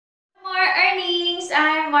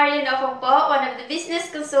Marlene Ofong, one of the business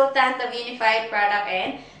consultant of Unified Product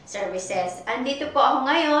and Services. Andito po ako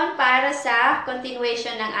ngayon para sa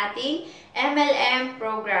continuation ng ating MLM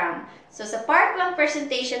program. So sa part 1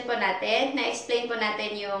 presentation po natin, na-explain po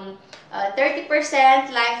natin yung 30%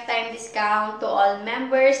 lifetime discount to all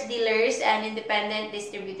members, dealers, and independent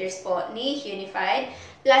distributors po ni Unified.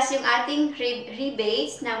 Plus yung ating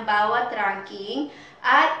rebates ng bawat ranking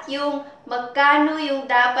at yung magkano yung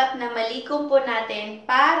dapat na malikom po natin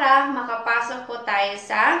para makapasok po tayo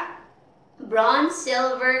sa bronze,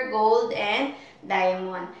 silver, gold, and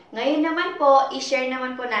diamond. Ngayon naman po, i-share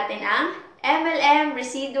naman po natin ang MLM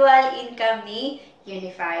residual income ni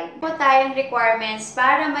Unified. Po tayong requirements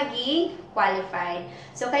para maging qualified.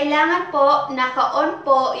 So, kailangan po naka-on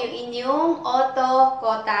po yung inyong auto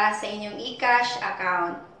quota sa inyong eCash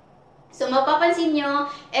account. So, mapapansin nyo,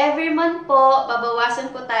 every month po,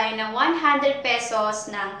 babawasan po tayo ng 100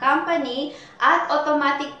 pesos ng company at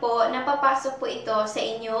automatic po, napapasok po ito sa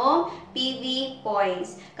inyong PV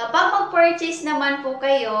points. Kapag mag-purchase naman po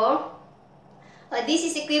kayo, this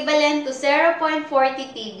is equivalent to 0.40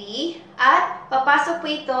 PV at papasok po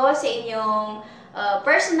ito sa inyong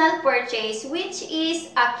personal purchase which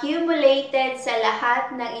is accumulated sa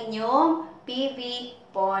lahat ng inyong PV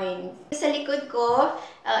points. Sa likod ko,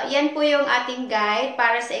 yan po yung ating guide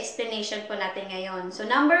para sa explanation po natin ngayon. So,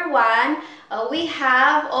 number 1, we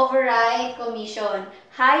have override commission.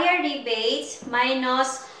 Higher rebates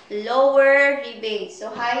minus lower rebates.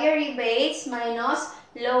 So, higher rebates minus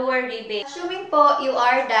lower rebates. Assuming po you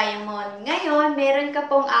are diamond. Ngayon, meron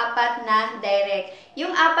ka pong 4 na direct.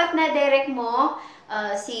 Yung 4 na direct mo,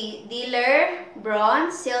 si dealer,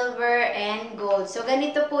 bronze, silver, and gold. So,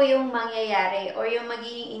 ganito po yung mangyayari or yung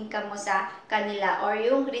magiging income mo sa kanila or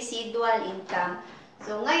yung residual income.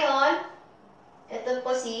 So, ngayon, ito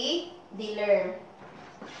po si dealer.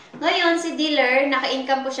 Ngayon, si dealer,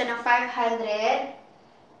 naka-income po siya ng 500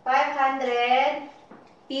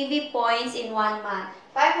 PV points in 1 month.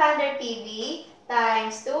 500 PV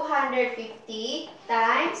times 250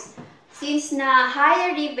 times, since na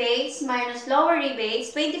higher rebates minus lower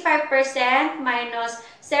rebates, 25% minus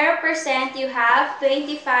 0%, you have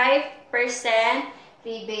 25%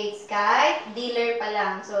 rebates kahit dealer pa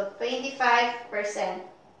lang. So, 25%.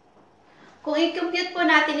 Kung i-compute po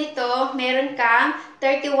natin ito, meron kang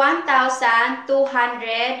 31,250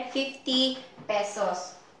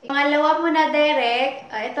 pesos. Pangalawa mo na direct,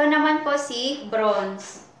 ito naman po si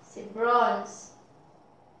bronze. Si bronze.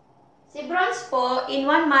 Si bronze po, in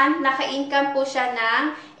 1 month, naka-income po siya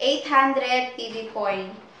ng 800 PV point.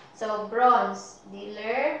 So, bronze.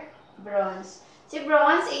 Dealer, bronze. Si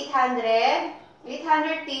bronze, 800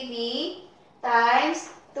 PV times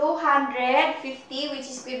 250, which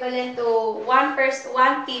is equivalent to 1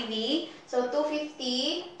 PV. So,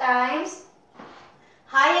 250 times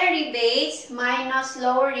higher rebates minus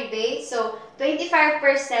lower rebates. So, 25%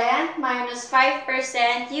 minus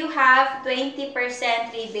 5%, you have 20%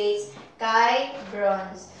 rebates kay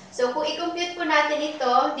bronze. So, kung i-compute po natin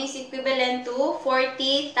ito, this equivalent to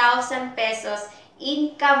 40,000 pesos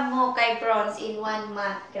income mo kay bronze in 1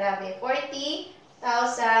 month. Grabe,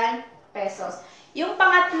 40,000 pesos. Yung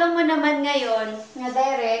pangatlo mo naman ngayon na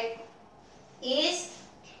direct is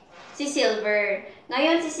si silver.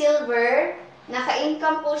 Ngayon si silver,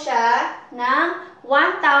 naka-income po siya ng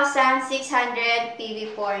 1,600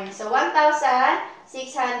 PV points. So,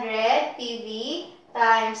 1,600 PV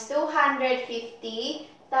times 250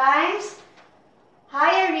 times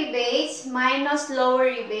higher rebates minus lower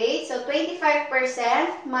rebates. So,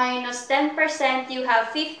 25% minus 10%, you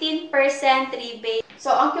have 15% rebate.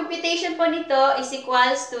 So, ang computation po nito is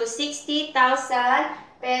equals to 60,000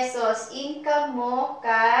 pesos income mo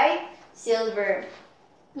kay silver.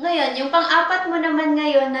 Ngayon, yung pang-apat mo naman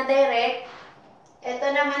ngayon na direct, ito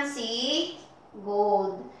naman si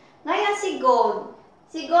gold. Ngayon si gold.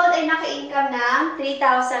 Si gold ay naka-income ng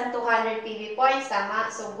 3,200 PV points,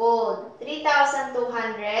 tama? So, gold, 3,200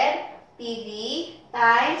 PV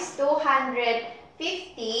times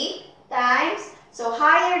 250 times, so,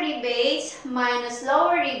 higher rebates minus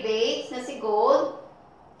lower rebates na si gold,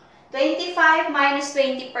 25 minus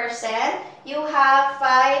 20%, you have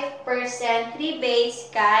 5%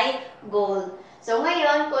 rebates kay gold. So,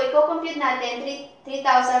 ngayon, kung i-compute natin,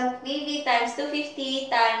 3,000 PV times 250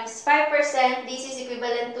 times 5%, this is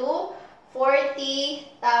equivalent to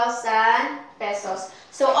 40,000 pesos.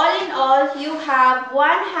 So, all in all, you have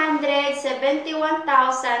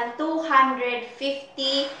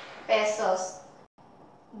 171,250 pesos.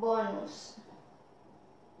 Bonus.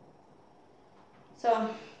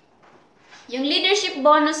 So, yung leadership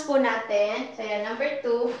bonus po natin, so yan, number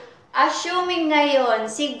 2, assuming ngayon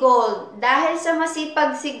si Gold, dahil sa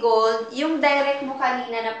masipag si Gold, yung direct mo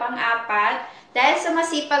kanina na pang-apat, dahil sa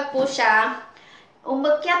masipag po siya,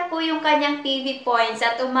 umakyat po yung kanyang PV points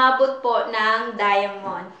at umabot po ng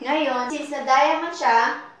diamond. Ngayon, since na diamond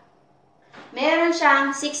siya, meron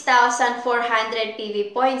siyang 6,400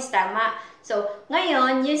 PV points, tama? So,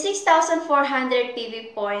 ngayon, yung 6,400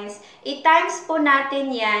 PV points, i-times po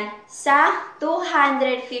natin yan sa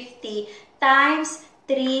 250 times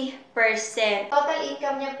 3%. Total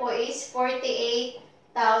income niya po is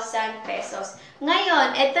 48,000 pesos.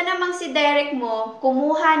 Ngayon, ito namang si direct mo,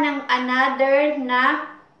 kumuha ng another na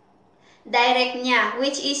direct niya,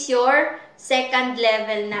 which is your second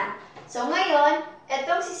level na. So, ngayon,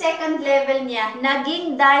 etong si second level niya,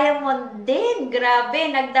 naging diamond din.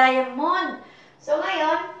 Grabe, nag-diamond. So,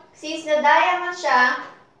 ngayon, since na-diamond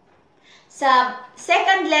siya, sa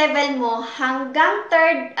second level mo, hanggang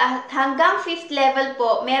hanggang fifth level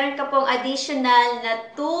po, meron ka pong additional na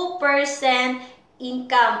 2%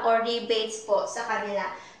 income or rebates po sa kanila.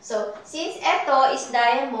 So, since ito is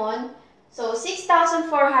diamond, so 6,400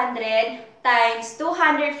 times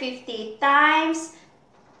 250 times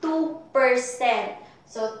 2%.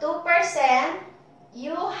 So, 2%,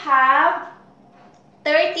 you have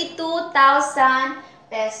 32,000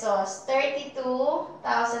 pesos.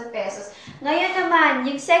 32,000 pesos. Ngayon naman,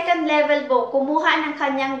 yung second level mo, kumuha ng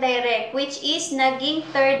kanyang direct, which is naging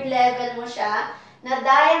third level mo siya, na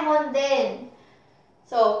diamond din.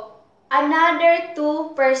 So, another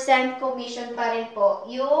 2% commission pa rin po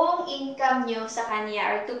yung income nyo sa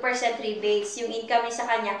kanya, or 2% rebates yung income nyo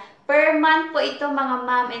sa kanya. Per month po ito mga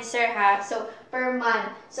ma'am and sir ha. So, per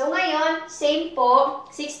month. So, ngayon, same po,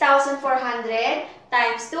 6,400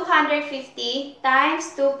 times 250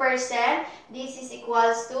 times 2%. This is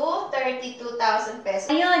equals to 32,000 pesos.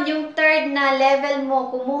 Ngayon, yung third na level mo,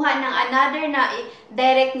 kumuha ng another na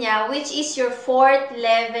direct niya, which is your fourth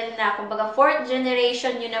level na. Kumbaga, fourth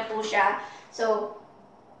generation yun na po siya. So,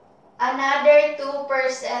 another 2%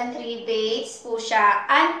 rebates po siya.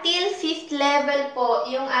 Until fifth level po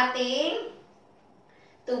yung ating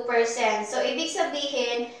 2%. So, ibig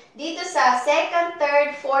sabihin, dito sa second,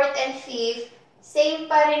 third, fourth, and fifth, same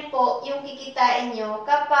pa rin po yung kikitain nyo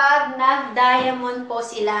kapag nag-diamond po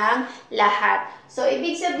silang lahat. So,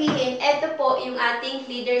 ibig sabihin, ito po yung ating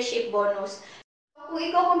leadership bonus. Kung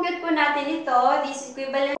i-compute po natin ito, this is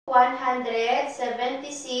equivalent to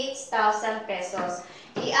 176,000 pesos.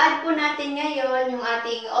 I-add po natin ngayon yung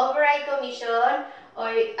ating override commission or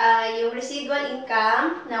yung residual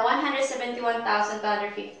income na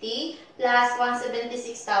 171,250 plus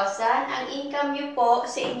 176,000. Ang income nyo po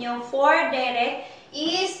sa inyong 4 direct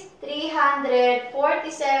is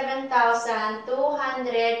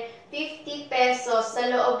 347,250 pesos sa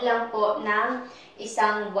loob lang po ng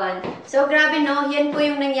isang buwan. So, grabe no, yan po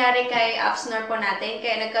yung nangyari kay Upsnor po natin.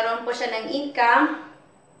 Kaya nagkaroon po siya ng income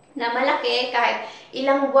na malaki kahit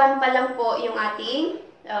ilang buwan pa lang po yung ating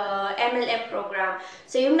MLM program.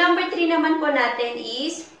 So, yung number 3 naman po natin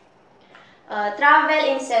is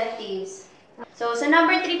travel incentives. So, sa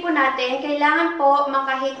number 3 po natin, kailangan po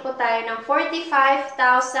makahit po tayo ng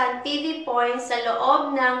 45,000 PV points sa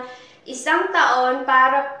loob ng isang taon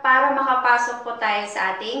para makapasok po tayo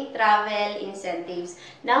sa ating travel incentives.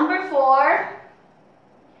 Number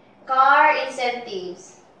 4, car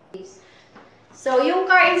incentives. So, yung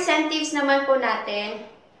car incentives naman po natin,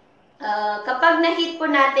 kapag na-hit po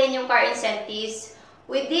natin yung car incentives,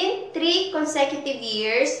 within 3 consecutive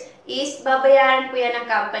years, is babayaran po yan ng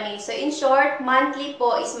company. So, in short, monthly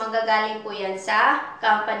po is manggagaling po yan sa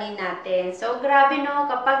company natin. So, grabe no,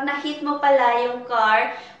 kapag na-hit mo pala yung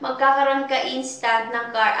car, magkakaroon ka instant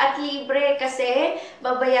ng car at libre kasi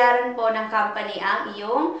babayaran po ng company ang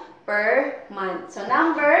iyong per month. So,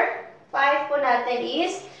 number 5 po natin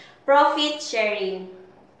is profit sharing.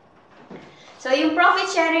 So, yung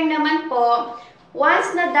profit sharing naman po,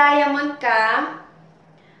 once na diamond ka,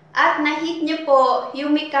 at na-hit nyo po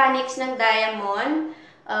yung mechanics ng diamond,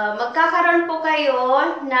 magkakaroon po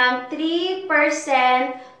kayo ng 3%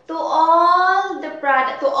 to all the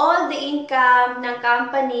product, to all the income ng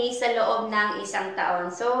company sa loob ng isang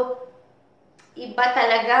taon. So, iba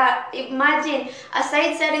talaga. Imagine,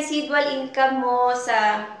 aside sa residual income mo,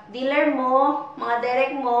 sa dealer mo, mga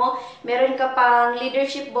direct mo, meron ka pang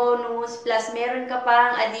leadership bonus, plus meron ka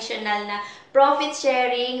pang additional na profit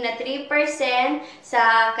sharing na 3%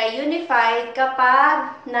 sa ka-unified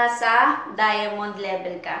kapag nasa diamond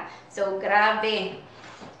level ka. So, grabe.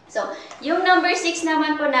 So, yung number 6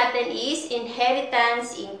 naman po natin is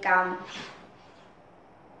inheritance income.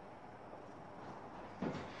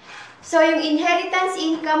 So, yung inheritance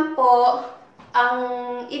income po, Ang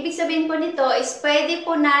ibig sabihin po nito is pwede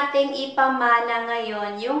po nating ipamana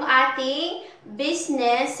ngayon yung ating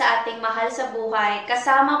business sa ating mahal sa buhay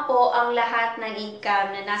kasama po ang lahat ng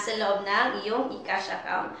income na nasa loob ng iyong e-cash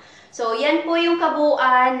account. So, yan po yung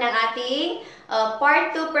kabuuan ng ating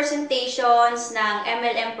Part 2 presentations ng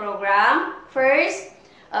MLM program. First,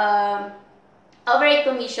 override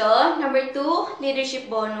commission. Number 2, leadership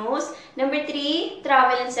bonus. Number 3,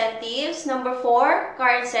 travel incentives. Number 4,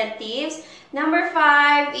 car incentives. Number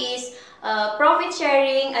 5 is profit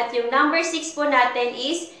sharing. At yung number 6 po natin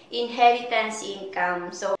is inheritance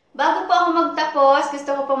income. So, bago po ako magtapos,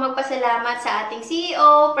 gusto ko po magpasalamat sa ating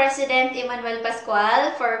CEO, President Emmanuel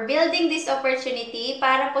Pascual, for building this opportunity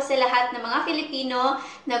para po sa lahat ng mga Filipino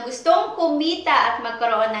na gustong kumita at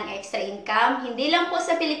magkaroon ng extra income. Hindi lang po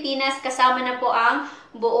sa Pilipinas, kasama na po ang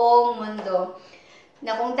buong mundo.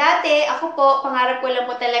 Na kung dati, ako po, pangarap ko lang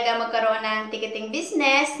po talaga magkaroon ng ticketing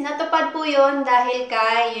business, natupad po yun dahil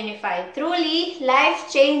kay Unified. Truly,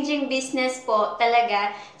 life-changing business po talaga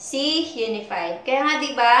si Unified. Kaya nga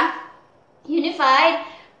diba, Unified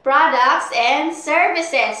products and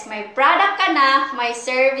services. May product ka na, may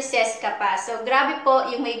services ka pa. So, grabe po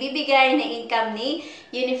yung may bibigay na income ni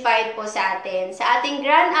Unified po sa atin. Sa ating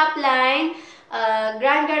grand upline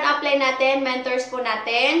natin, mentors po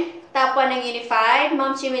natin, Top 1 ng Unified,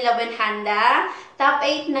 Ma'am Chimila Handa. Top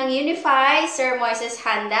 8 ng Unified, Sir Moises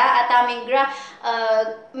Handa. At aming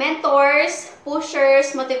mentors,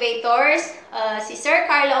 pushers, motivators, si Sir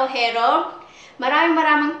Carlo Ojero.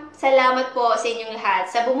 Maraming salamat po sa inyong lahat.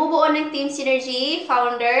 Sa bumubuo ng Team Synergy,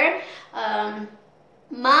 founder,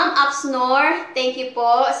 Ma'am Upsnor, thank you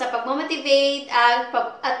po sa pagmamotivate at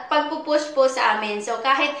pagpupush po sa amin. So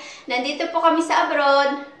kahit nandito po kami sa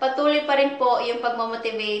abroad, patuloy pa rin po yung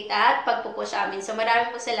pagmamotivate at pagpupush sa amin. So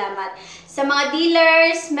maraming po salamat. Sa mga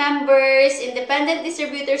dealers, members, independent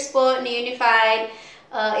distributors po ni Unified,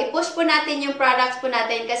 i-push po natin yung products po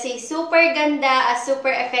natin kasi super ganda at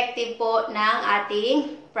super effective po ng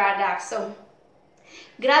ating products. So,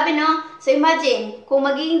 grabe no? So imagine, kung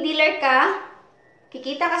magiging dealer ka,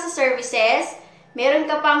 kikita ka sa services, meron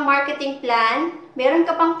ka pang marketing plan, meron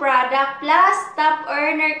ka pang product, plus top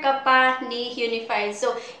earner ka pa ni Unified.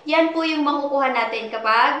 So, yan po yung makukuha natin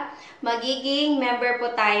kapag magiging member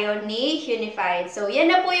po tayo ni Unified. So, yan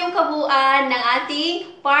na po yung kabuuan ng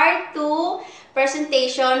ating Part 2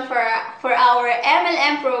 presentation for our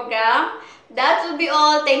MLM program. That will be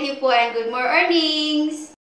all. Thank you po and good more earnings!